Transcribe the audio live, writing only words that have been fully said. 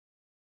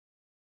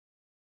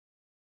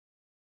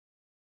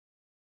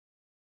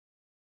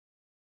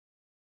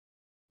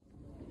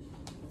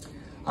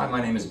Hi,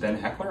 my name is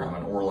Ben Hechler. I'm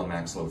an oral and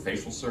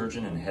maxillofacial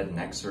surgeon and head and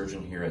neck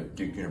surgeon here at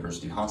Duke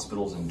University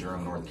Hospitals in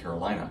Durham, North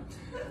Carolina.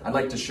 I'd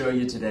like to show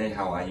you today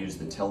how I use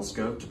the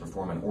TelScope to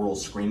perform an oral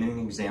screening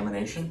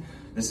examination.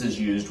 This is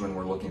used when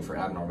we're looking for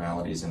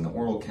abnormalities in the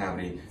oral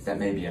cavity that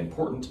may be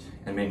important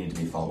and may need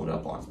to be followed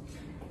up on.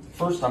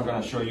 First, I'm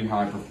going to show you how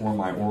I perform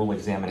my oral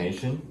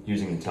examination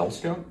using the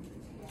TelScope.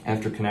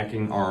 After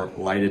connecting our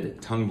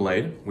lighted tongue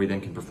blade, we then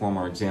can perform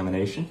our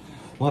examination.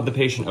 We'll have the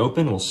patient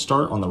open. We'll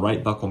start on the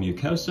right buccal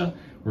mucosa.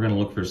 We're going to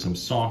look for some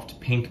soft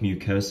pink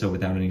mucosa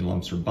without any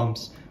lumps or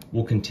bumps.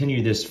 We'll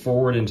continue this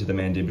forward into the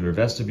mandibular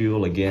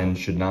vestibule. Again,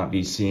 should not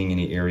be seeing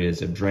any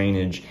areas of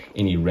drainage,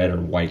 any red or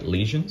white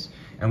lesions.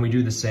 And we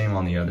do the same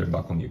on the other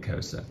buccal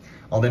mucosa.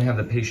 I'll then have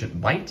the patient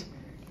bite,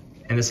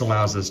 and this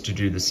allows us to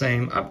do the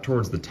same up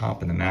towards the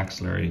top of the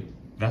maxillary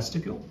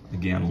vestibule.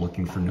 Again,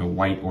 looking for no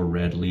white or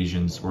red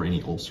lesions or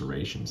any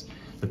ulcerations.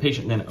 The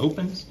patient then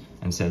opens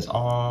and says,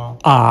 "ah."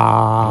 We're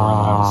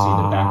allowed to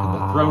see the back of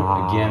the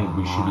throat. Again,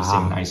 we should be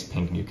seeing nice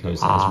pink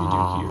mucosa as we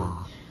do here.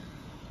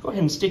 Go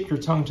ahead and stick your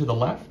tongue to the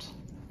left.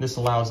 This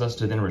allows us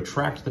to then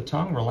retract the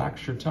tongue,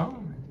 relax your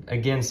tongue.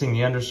 Again, seeing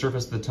the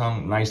undersurface of the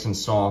tongue nice and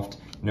soft,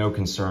 no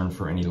concern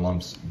for any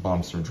lumps,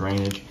 bumps, or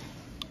drainage.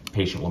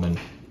 Patient will then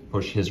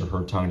push his or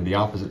her tongue to the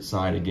opposite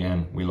side.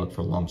 Again, we look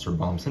for lumps or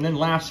bumps. And then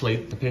lastly,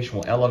 the patient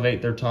will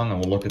elevate their tongue and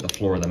we'll look at the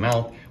floor of the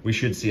mouth. We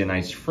should see a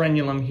nice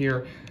frenulum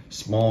here,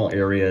 small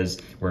areas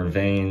where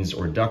veins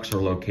or ducts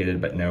are located,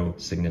 but no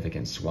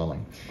significant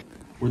swelling.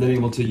 We're then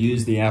able to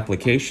use the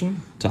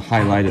application to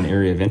highlight an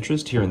area of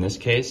interest, here in this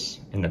case,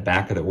 in the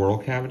back of the oral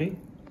cavity.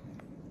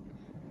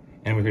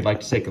 And if we'd like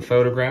to take a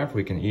photograph,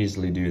 we can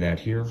easily do that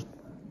here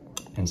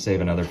and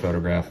save another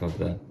photograph of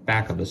the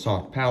back of the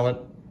soft palate.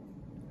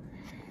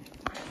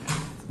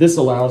 This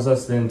allows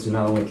us then to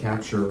not only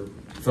capture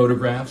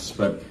photographs,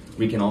 but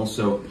we can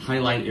also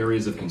highlight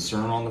areas of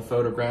concern on the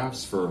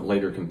photographs for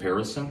later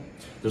comparison.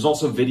 There's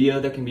also video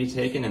that can be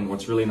taken, and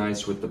what's really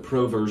nice with the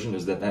Pro version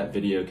is that that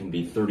video can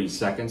be 30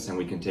 seconds and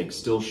we can take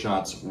still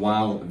shots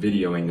while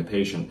videoing the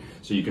patient.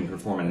 So you can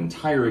perform an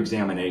entire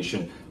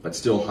examination, but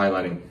still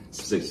highlighting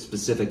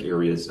specific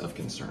areas of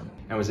concern.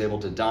 I was able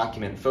to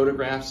document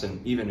photographs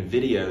and even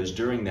videos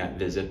during that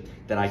visit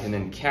that I can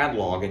then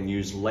catalog and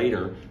use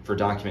later for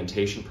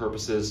documentation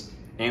purposes,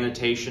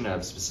 annotation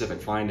of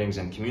specific findings,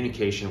 and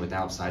communication with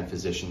outside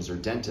physicians or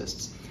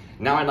dentists.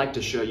 Now I'd like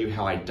to show you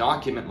how I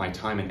document my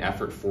time and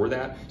effort for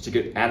that to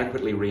get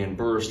adequately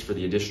reimbursed for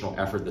the additional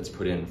effort that's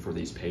put in for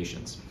these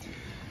patients.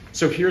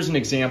 So here's an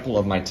example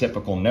of my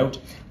typical note.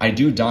 I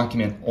do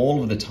document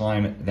all of the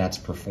time that's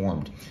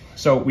performed.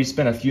 So we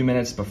spent a few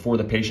minutes before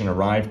the patient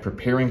arrived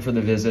preparing for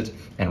the visit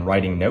and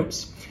writing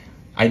notes.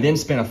 I then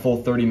spent a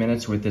full 30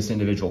 minutes with this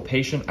individual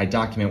patient. I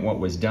document what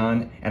was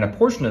done, and a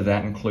portion of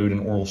that include an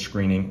oral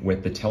screening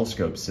with the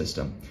TelScope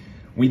system.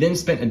 We then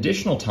spent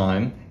additional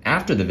time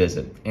after the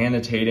visit,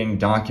 annotating,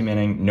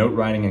 documenting, note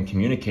writing, and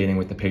communicating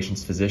with the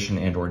patient's physician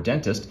and or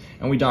dentist,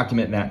 and we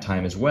document that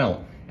time as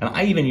well. And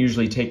I even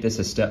usually take this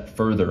a step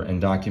further and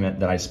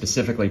document that I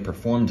specifically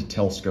performed a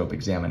TelScope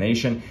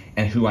examination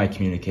and who I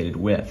communicated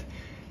with.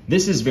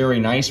 This is very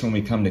nice when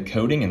we come to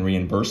coding and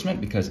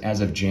reimbursement, because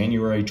as of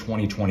January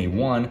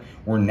 2021,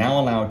 we're now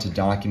allowed to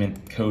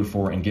document, code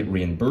for, and get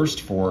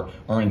reimbursed for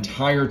our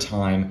entire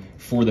time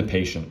for the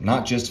patient,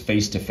 not just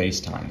face-to-face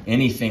time,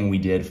 anything we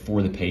did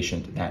for the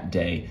patient that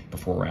day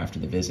before or after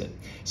the visit.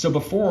 So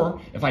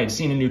before, if I had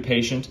seen a new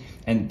patient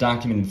and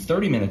documented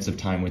 30 minutes of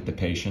time with the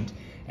patient,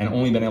 and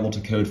only been able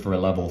to code for a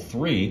level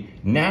 3,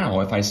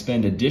 now if I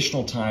spend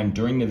additional time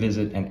during the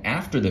visit and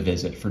after the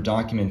visit for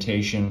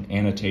documentation,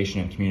 annotation,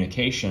 and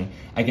communication,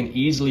 I can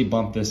easily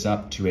bump this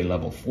up to a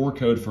level 4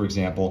 code, for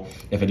example,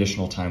 if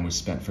additional time was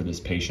spent for this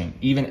patient,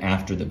 even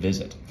after the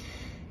visit.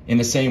 In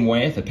the same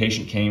way, if a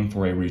patient came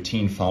for a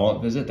routine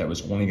follow-up visit that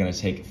was only going to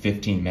take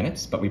 15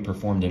 minutes, but we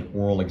performed an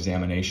oral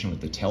examination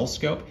with the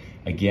TelScope,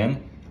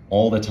 again,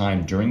 all the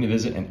time during the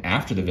visit and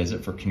after the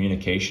visit for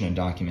communication and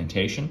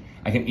documentation,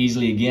 I can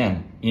easily,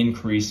 again,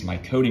 increase my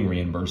coding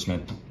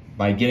reimbursement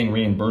by getting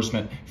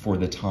reimbursement for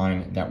the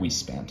time that we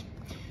spent.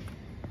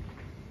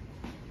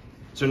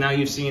 So now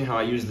you've seen how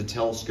I use the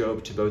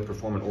TelScope to both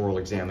perform an oral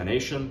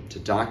examination, to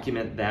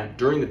document that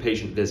during the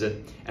patient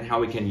visit, and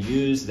how we can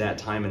use that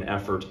time and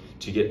effort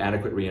to get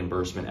adequate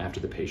reimbursement after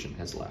the patient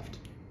has left.